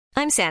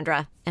I'm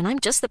Sandra, and I'm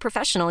just the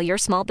professional your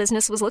small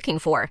business was looking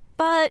for.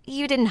 But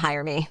you didn't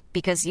hire me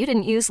because you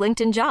didn't use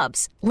LinkedIn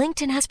Jobs.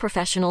 LinkedIn has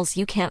professionals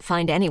you can't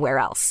find anywhere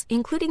else,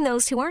 including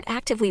those who aren't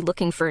actively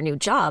looking for a new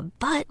job,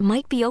 but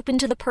might be open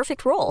to the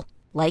perfect role,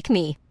 like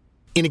me.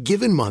 In a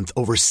given month,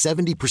 over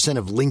 70%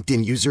 of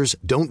LinkedIn users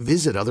don't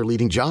visit other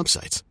leading job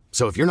sites.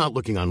 So if you're not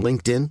looking on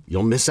LinkedIn,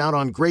 you'll miss out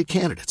on great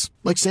candidates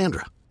like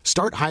Sandra.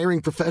 Start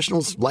hiring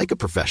professionals like a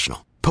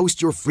professional.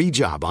 Post your free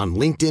job on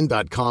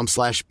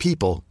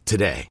linkedin.com/people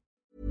today.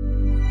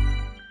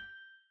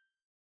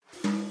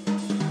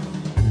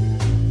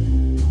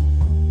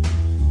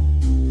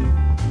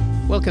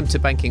 Welcome to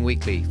Banking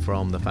Weekly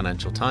from the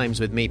Financial Times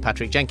with me,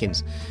 Patrick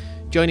Jenkins.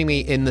 Joining me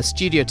in the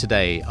studio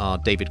today are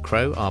David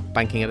Crowe, our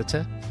banking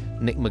editor,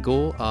 Nick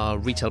McGaw, our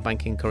retail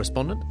banking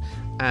correspondent,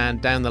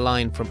 and down the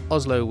line from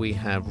Oslo we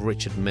have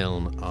Richard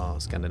Milne,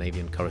 our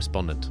Scandinavian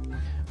correspondent.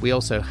 We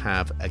also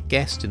have a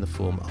guest in the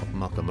form of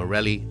Marco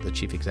Morelli, the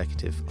chief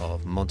executive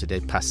of Monte dei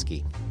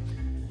Paschi.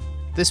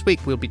 This week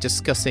we'll be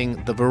discussing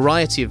the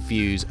variety of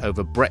views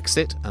over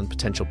Brexit and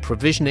potential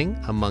provisioning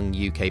among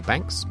UK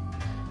banks,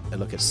 a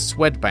look at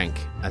Swedbank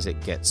as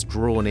it gets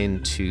drawn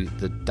into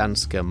the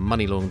Danske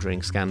money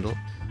laundering scandal,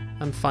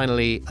 and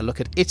finally a look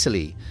at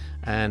Italy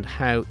and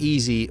how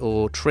easy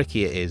or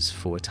tricky it is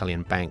for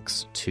Italian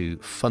banks to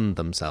fund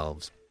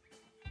themselves.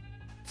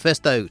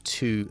 First, though,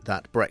 to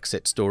that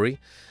Brexit story.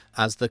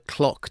 As the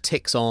clock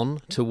ticks on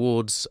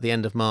towards the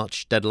end of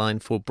March deadline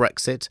for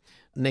Brexit,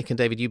 Nick and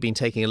David, you've been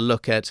taking a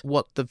look at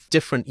what the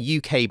different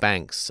UK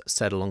banks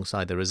said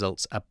alongside the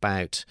results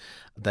about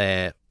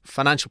their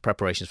financial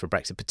preparations for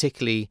Brexit,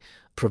 particularly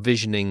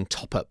provisioning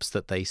top-ups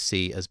that they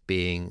see as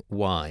being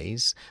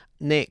wise.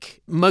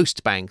 Nick,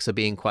 most banks are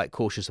being quite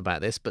cautious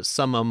about this, but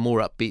some are more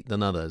upbeat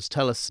than others.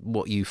 Tell us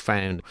what you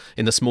found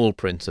in the small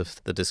print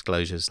of the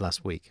disclosures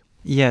last week.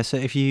 Yeah, so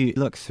if you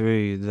look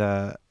through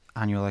the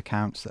annual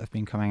accounts that have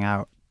been coming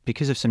out,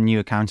 because of some new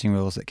accounting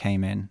rules that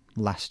came in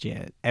last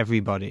year, every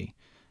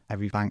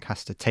bank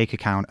has to take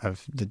account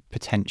of the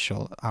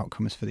potential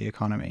outcomes for the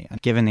economy.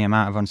 And given the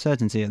amount of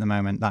uncertainty at the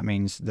moment, that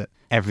means that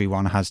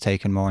everyone has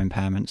taken more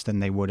impairments than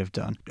they would have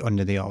done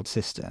under the old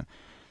system.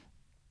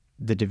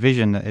 The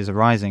division that is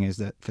arising is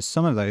that for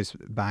some of those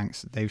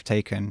banks, they've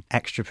taken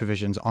extra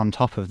provisions on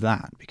top of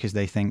that because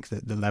they think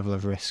that the level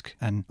of risk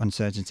and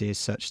uncertainty is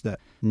such that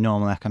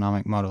normal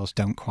economic models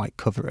don't quite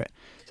cover it.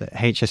 So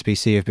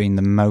HSBC have been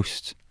the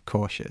most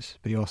cautious,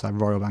 but you also have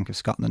Royal Bank of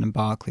Scotland and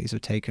Barclays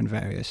have taken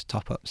various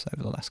top-ups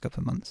over the last couple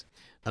of months.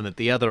 And at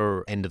the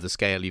other end of the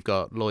scale, you've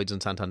got Lloyds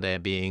and Santander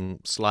being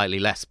slightly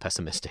less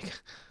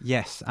pessimistic.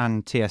 Yes,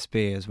 and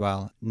TSB as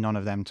well. None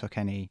of them took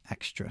any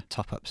extra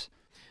top-ups.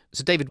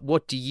 So, David,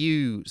 what do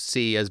you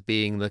see as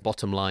being the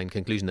bottom line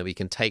conclusion that we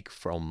can take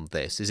from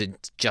this? Is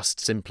it just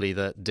simply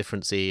that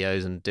different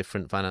CEOs and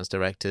different finance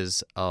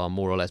directors are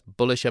more or less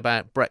bullish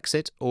about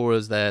Brexit, or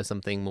is there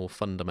something more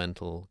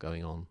fundamental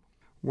going on?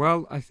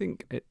 Well, I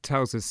think it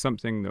tells us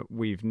something that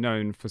we've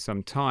known for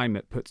some time.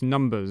 It puts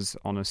numbers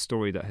on a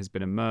story that has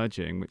been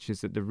emerging, which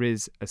is that there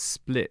is a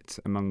split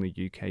among the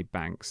UK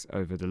banks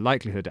over the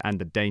likelihood and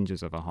the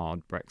dangers of a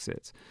hard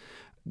Brexit.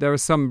 There are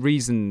some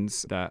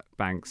reasons that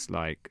banks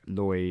like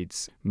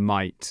Lloyds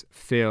might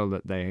feel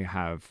that they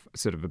have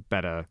sort of a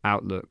better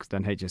outlook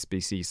than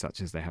HSBC,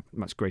 such as they have a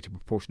much greater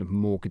proportion of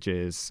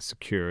mortgages,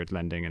 secured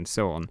lending, and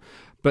so on.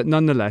 But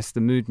nonetheless,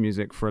 the mood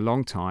music for a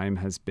long time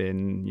has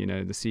been,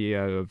 the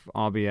CEO of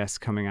RBS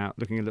coming out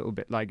looking a little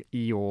bit like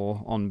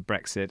Eeyore on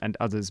Brexit and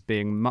others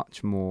being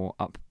much more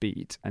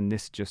upbeat. And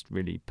this just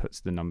really puts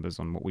the numbers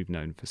on what we've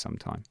known for some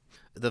time.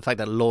 The fact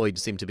that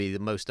Lloyds seem to be the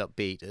most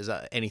upbeat, is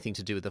that anything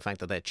to do with the fact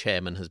that their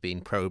chairman has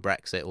been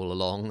pro-Brexit all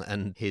along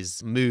and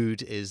his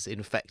mood is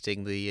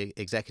infecting the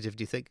executive,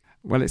 do you think?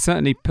 Well, it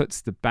certainly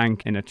puts the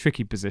bank in a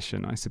tricky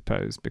position, I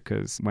suppose,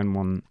 because when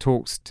one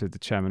talks to the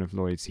chairman of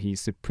Lloyds,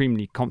 he's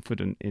supremely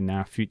confident in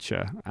our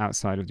future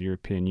outside of the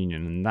European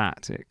Union, and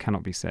that, it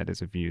cannot be said,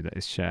 is a view that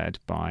is shared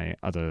by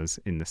others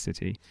in the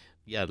city.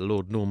 Yeah,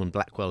 Lord Norman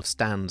Blackwell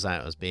stands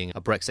out as being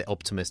a Brexit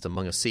optimist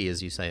among a sea,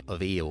 as you say, of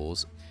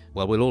Eeyores.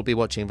 Well, we'll all be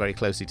watching very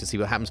closely to see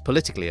what happens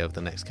politically over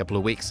the next couple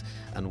of weeks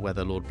and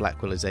whether Lord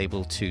Blackwell is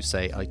able to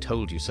say, "I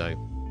told you so."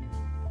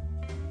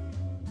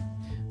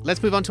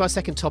 Let's move on to our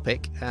second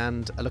topic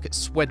and a look at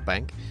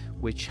Swedbank,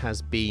 which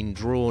has been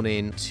drawn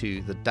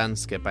into the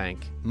Danske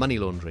Bank money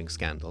laundering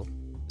scandal.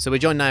 So we're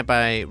joined now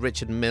by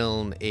Richard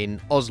Milne in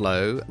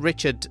Oslo.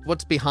 Richard,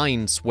 what's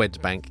behind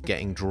Swedbank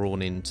getting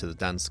drawn into the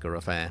Danske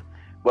affair?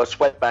 Well,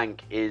 Swedbank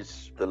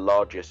is the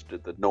largest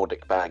of the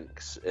Nordic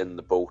banks in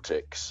the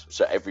Baltics,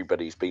 so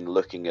everybody's been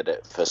looking at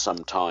it for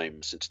some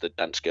time since the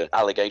Danske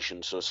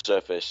allegations sort of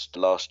surfaced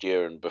last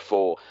year and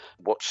before.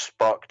 What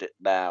sparked it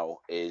now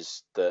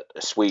is that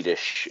a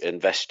Swedish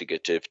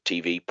investigative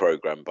TV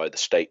program by the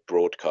state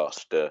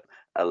broadcaster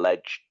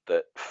alleged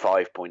that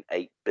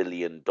 $5.8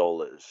 billion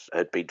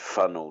had been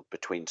funneled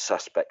between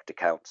suspect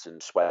accounts in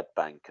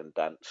Swedbank and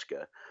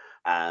Danske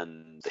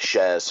and the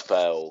shares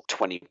fell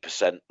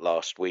 20%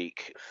 last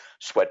week.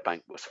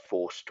 Swedbank was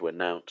forced to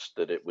announce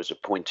that it was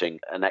appointing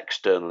an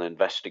external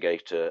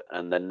investigator,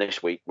 and then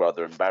this week,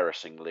 rather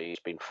embarrassingly, it's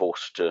been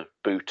forced to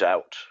boot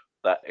out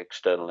that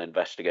external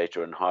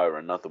investigator and hire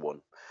another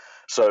one.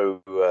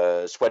 So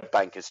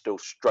Swedbank is still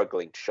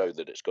struggling to show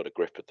that it's got a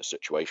grip of the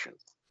situation.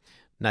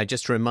 Now,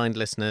 just to remind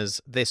listeners,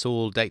 this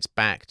all dates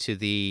back to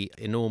the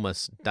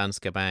enormous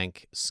Danske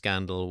Bank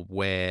scandal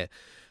where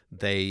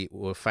they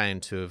were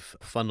found to have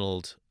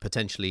funneled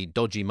potentially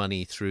dodgy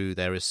money through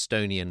their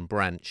Estonian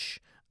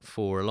branch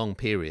for a long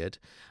period.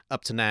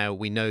 Up to now,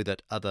 we know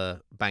that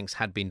other banks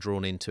had been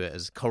drawn into it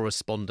as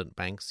correspondent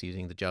banks,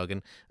 using the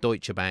jargon,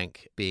 Deutsche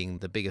Bank being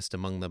the biggest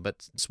among them.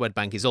 But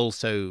Swedbank is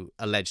also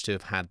alleged to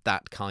have had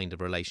that kind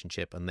of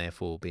relationship and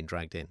therefore been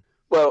dragged in.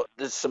 Well,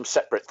 there's some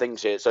separate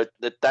things here. So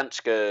the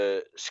Danske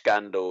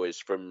scandal is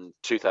from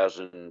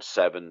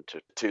 2007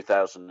 to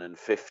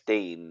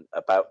 2015,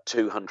 about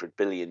 200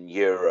 billion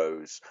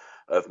euros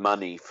of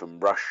money from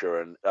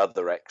Russia and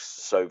other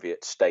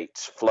ex-Soviet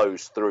states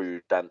flows through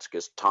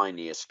Danske's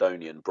tiny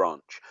Estonian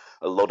branch.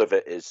 A lot of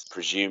it is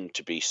presumed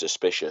to be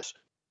suspicious.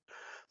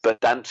 But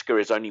Danske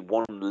is only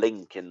one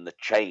link in the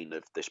chain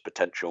of this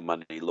potential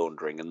money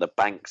laundering, and the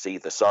banks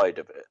either side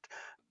of it.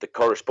 The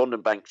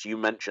correspondent banks you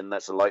mentioned,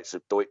 that's the likes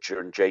of Deutsche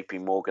and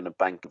JP Morgan and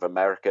Bank of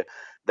America,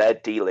 they're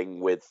dealing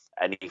with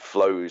any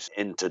flows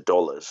into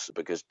dollars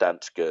because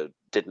Danske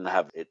didn't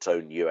have its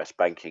own US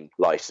banking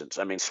license.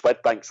 I mean,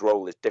 Swedbank's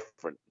role is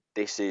different.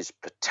 This is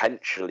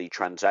potentially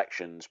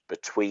transactions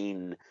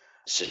between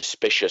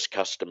suspicious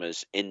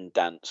customers in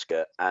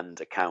Danske and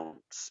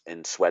accounts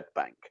in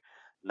Swedbank.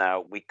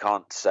 Now, we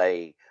can't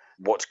say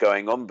what's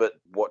going on, but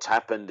what's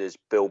happened is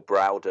Bill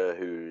Browder,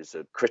 who's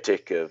a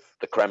critic of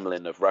the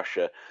Kremlin of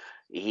Russia,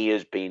 he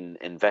has been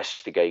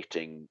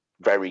investigating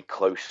very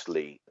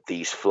closely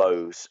these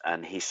flows,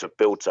 and he sort of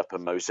builds up a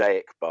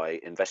mosaic by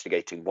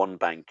investigating one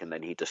bank, and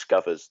then he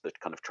discovers the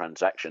kind of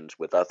transactions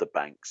with other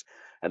banks,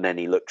 and then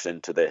he looks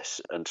into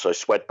this. And so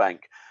Swedbank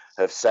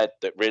have said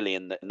that really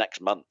in the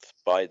next month,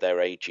 by their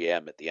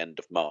AGM at the end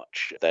of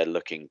March, they're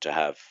looking to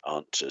have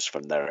answers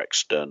from their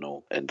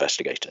external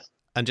investigator.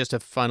 And just a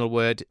final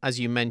word, as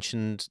you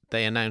mentioned,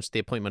 they announced the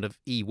appointment of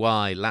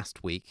EY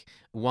last week.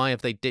 Why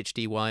have they ditched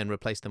EY and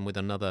replaced them with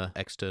another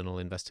external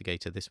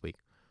investigator this week?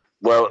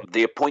 Well,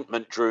 the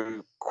appointment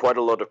drew quite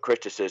a lot of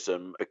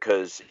criticism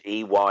because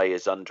EY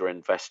is under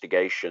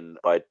investigation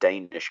by a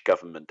Danish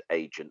government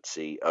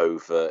agency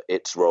over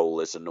its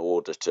role as an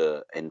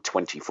auditor in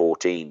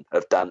 2014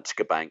 of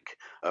Danske Bank.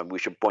 We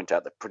should point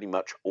out that pretty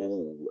much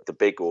all the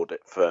big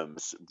audit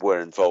firms were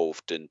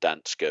involved in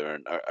Danske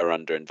and are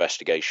under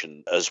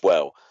investigation as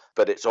well.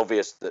 But it's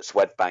obvious that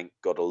Swedbank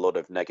got a lot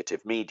of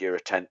negative media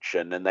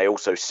attention, and they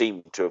also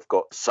seem to have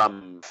got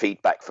some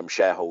feedback from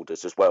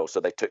shareholders as well. So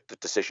they took the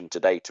decision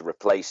today to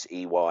replace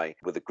EY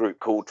with a group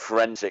called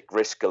Forensic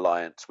Risk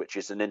Alliance, which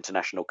is an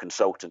international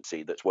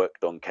consultancy that's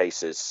worked on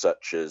cases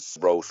such as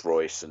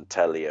Rolls-Royce and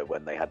Telia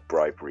when they had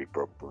bribery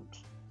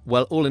problems.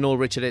 Well, all in all,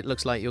 Richard, it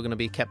looks like you're going to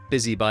be kept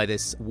busy by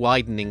this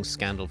widening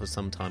scandal for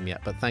some time yet,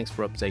 but thanks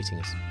for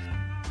updating us.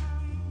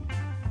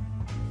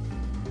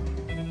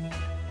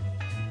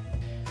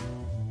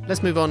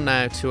 Let's move on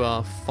now to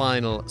our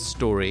final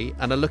story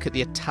and a look at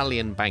the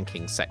Italian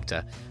banking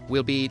sector.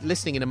 We'll be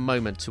listening in a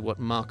moment to what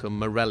Marco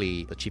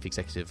Morelli, the chief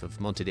executive of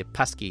Monte dei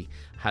Paschi,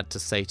 had to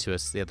say to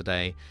us the other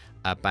day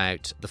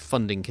about the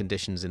funding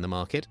conditions in the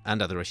market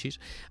and other issues.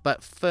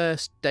 But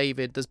first,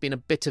 David, there's been a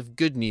bit of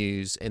good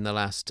news in the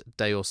last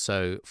day or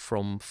so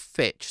from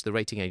Fitch, the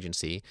rating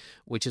agency,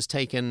 which has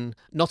taken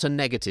not a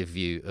negative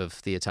view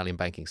of the Italian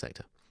banking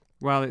sector.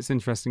 Well, it's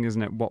interesting,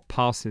 isn't it, what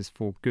passes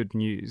for good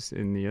news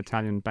in the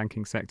Italian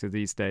banking sector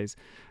these days.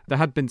 There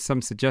had been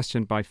some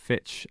suggestion by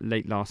Fitch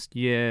late last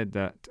year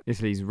that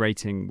Italy's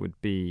rating would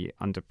be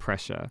under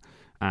pressure.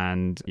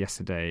 And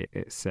yesterday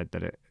it said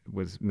that it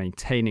was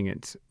maintaining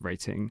its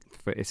rating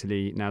for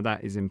Italy. Now,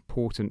 that is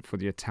important for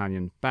the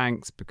Italian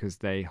banks because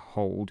they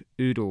hold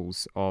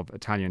oodles of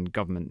Italian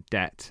government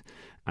debt,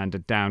 and a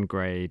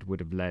downgrade would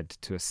have led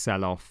to a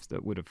sell-off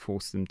that would have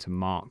forced them to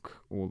mark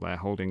all their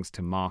holdings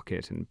to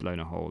market and blown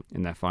a hole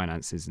in their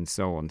finances and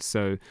so on.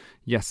 So,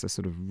 yes, a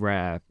sort of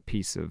rare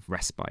piece of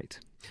respite.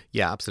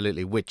 Yeah,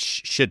 absolutely,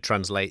 which should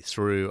translate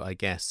through, I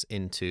guess,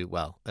 into,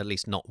 well, at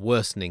least not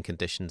worsening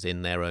conditions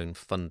in their own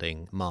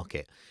funding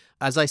market.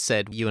 As I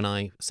said, you and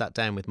I sat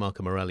down with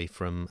Marco Morelli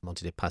from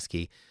Monte dei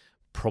Paschi,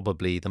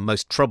 probably the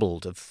most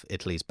troubled of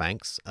Italy's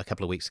banks, a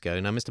couple of weeks ago.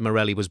 Now, Mr.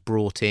 Morelli was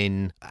brought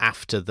in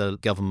after the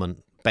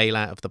government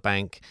bailout of the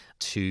bank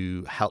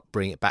to help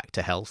bring it back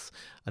to health,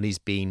 and he's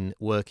been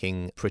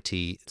working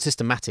pretty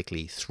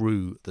systematically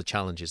through the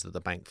challenges that the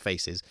bank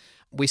faces.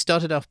 We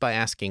started off by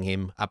asking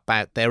him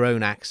about their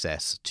own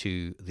access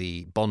to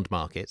the bond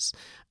markets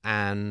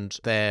and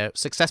their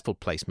successful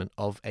placement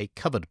of a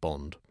covered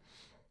bond.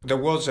 There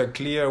was a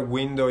clear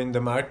window in the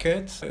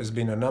market. It's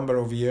been a number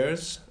of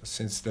years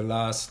since the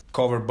last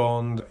covered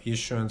bond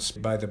issuance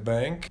by the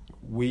bank.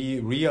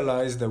 We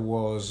realized there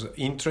was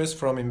interest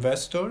from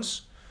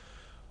investors.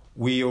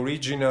 We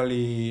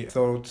originally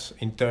thought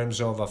in terms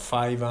of a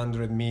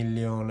 500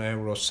 million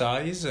euro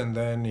size, and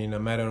then in a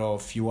matter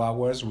of few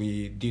hours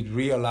we did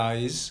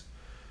realize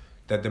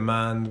that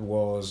demand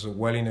was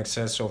well in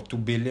excess of 2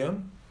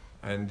 billion.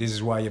 And this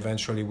is why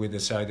eventually we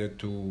decided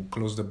to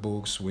close the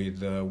books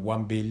with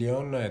 1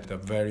 billion at a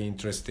very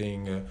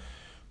interesting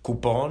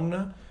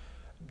coupon.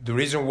 The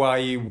reason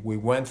why we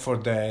went for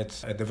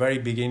that at the very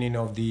beginning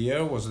of the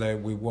year was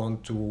that we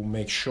want to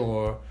make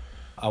sure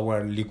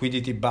our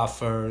liquidity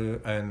buffer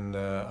and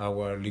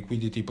our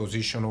liquidity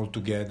position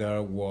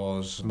altogether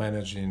was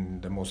managed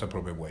in the most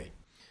appropriate way.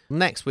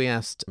 Next, we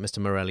asked Mr.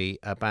 Morelli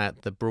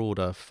about the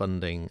broader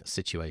funding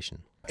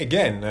situation.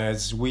 Again,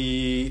 as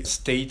we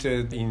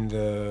stated in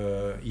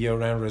the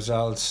year-end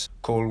results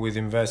call with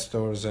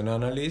investors and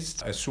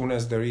analysts, as soon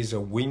as there is a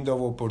window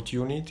of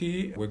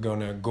opportunity, we're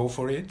going to go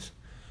for it.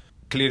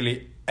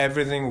 Clearly,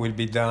 everything will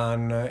be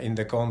done in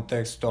the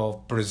context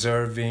of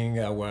preserving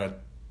our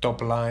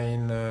top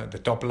line, the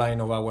top line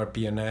of our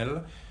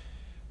P&L,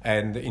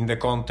 and in the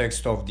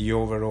context of the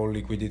overall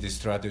liquidity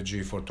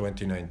strategy for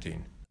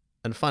 2019.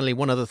 And finally,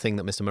 one other thing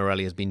that Mr.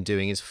 Morelli has been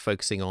doing is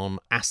focusing on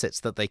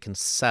assets that they can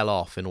sell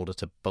off in order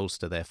to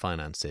bolster their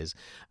finances,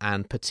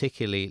 and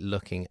particularly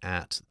looking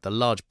at the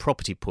large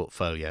property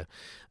portfolio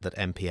that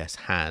MPS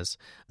has,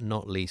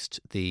 not least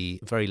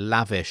the very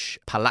lavish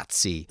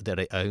palazzi that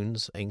it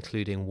owns,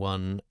 including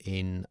one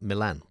in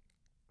Milan.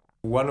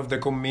 One of the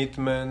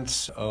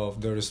commitments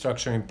of the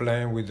restructuring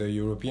plan with the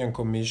European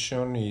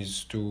Commission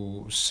is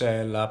to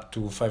sell up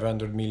to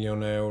 500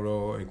 million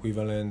euro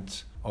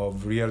equivalent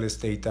of real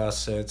estate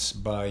assets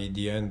by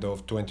the end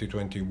of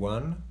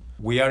 2021.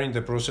 We are in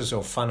the process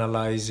of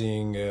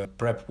finalizing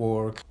prep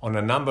work on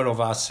a number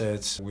of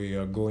assets we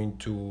are going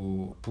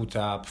to put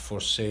up for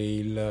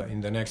sale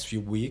in the next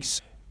few weeks.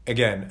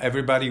 Again,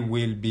 everybody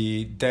will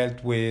be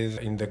dealt with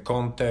in the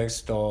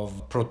context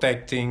of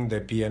protecting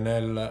the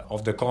P&L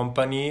of the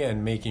company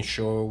and making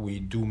sure we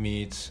do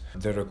meet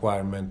the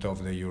requirement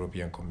of the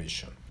European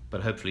Commission.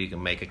 But hopefully you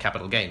can make a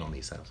capital gain on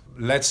these sales.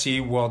 Let's see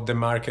what the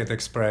market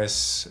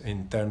express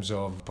in terms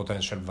of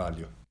potential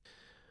value.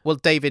 Well,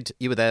 David,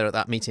 you were there at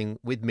that meeting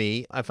with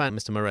me. I found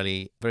Mr.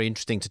 Morelli very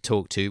interesting to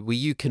talk to. Were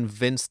you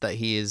convinced that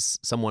he is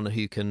someone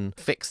who can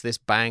fix this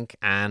bank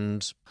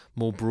and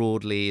more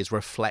broadly is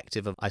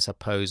reflective of, I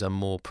suppose, a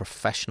more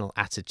professional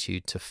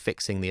attitude to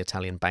fixing the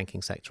Italian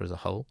banking sector as a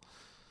whole?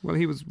 Well,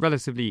 he was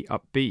relatively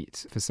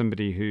upbeat for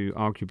somebody who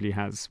arguably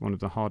has one of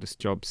the hardest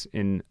jobs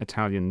in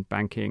Italian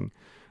banking.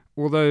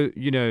 Although,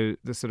 the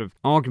sort of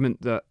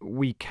argument that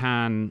we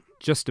can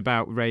just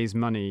about raise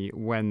money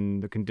when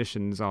the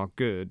conditions are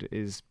good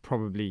is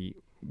probably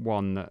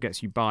one that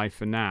gets you by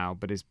for now,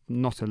 but is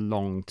not a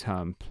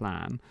long-term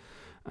plan.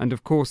 And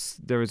of course,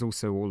 there is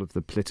also all of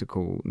the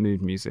political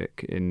mood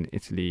music in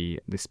Italy,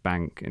 this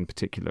bank in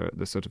particular, at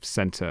the sort of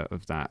centre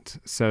of that.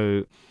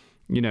 So,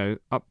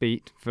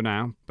 upbeat for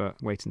now, but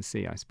wait and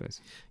see, I suppose.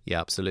 Yeah,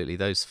 absolutely.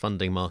 Those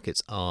funding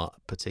markets are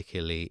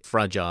particularly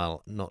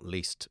fragile, not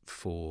least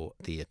for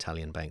the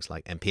Italian banks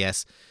like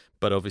MPS.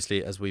 But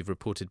obviously, as we've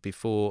reported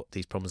before,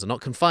 these problems are not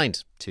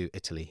confined to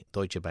Italy,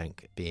 Deutsche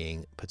Bank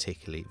being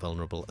particularly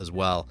vulnerable as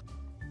well.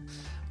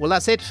 Well,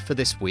 that's it for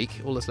this week.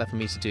 All that's left for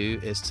me to do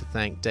is to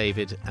thank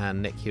David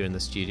and Nick here in the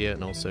studio,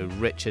 and also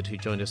Richard, who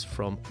joined us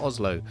from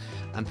Oslo.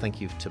 And thank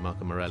you to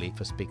Marco Morelli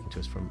for speaking to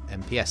us from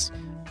MPS.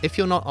 If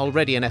you're not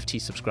already an FT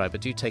subscriber,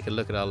 do take a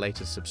look at our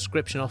latest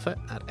subscription offer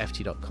at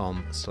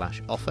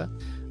ft.com/offer.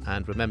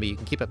 And remember, you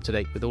can keep up to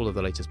date with all of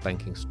the latest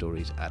banking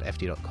stories at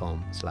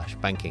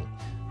ft.com/banking.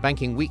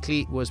 Banking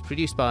Weekly was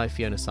produced by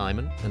Fiona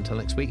Simon. Until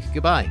next week,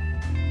 goodbye.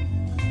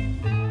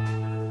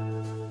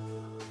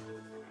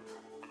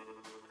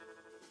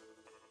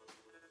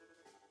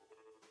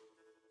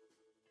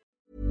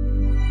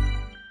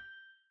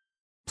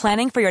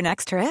 Planning for your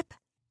next trip?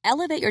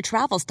 Elevate your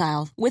travel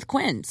style with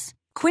Quince.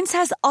 Quince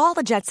has all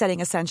the jet-setting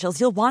essentials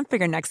you'll want for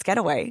your next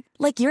getaway,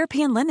 like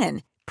European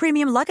linen,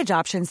 premium luggage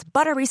options,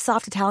 buttery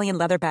soft Italian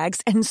leather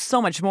bags, and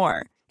so much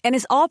more. And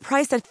is all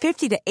priced at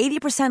 50 to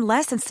 80%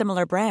 less than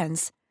similar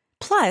brands.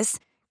 Plus,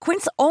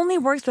 Quince only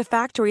works with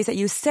factories that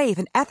use safe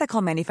and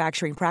ethical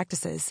manufacturing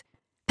practices.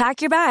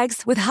 Pack your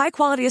bags with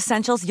high-quality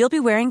essentials you'll be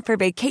wearing for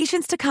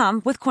vacations to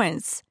come with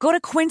Quince. Go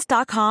to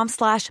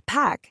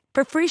quince.com/pack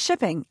for free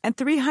shipping and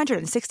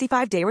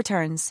 365-day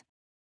returns.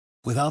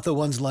 Without the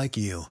ones like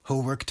you,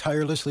 who work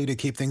tirelessly to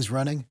keep things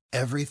running,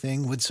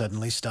 everything would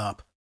suddenly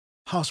stop.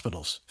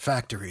 Hospitals,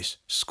 factories,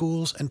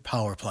 schools, and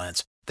power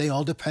plants, they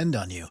all depend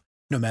on you.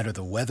 No matter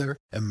the weather,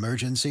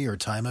 emergency, or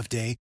time of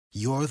day,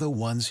 you're the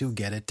ones who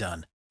get it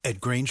done.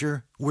 At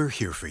Grainger, we're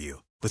here for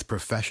you with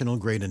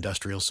professional-grade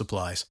industrial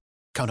supplies.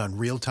 Count on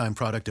real-time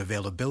product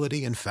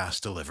availability and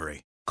fast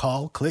delivery.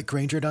 Call, click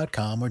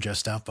Grainger.com, or just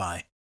stop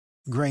by.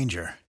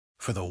 Grainger,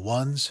 for the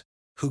ones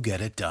who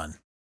get it done.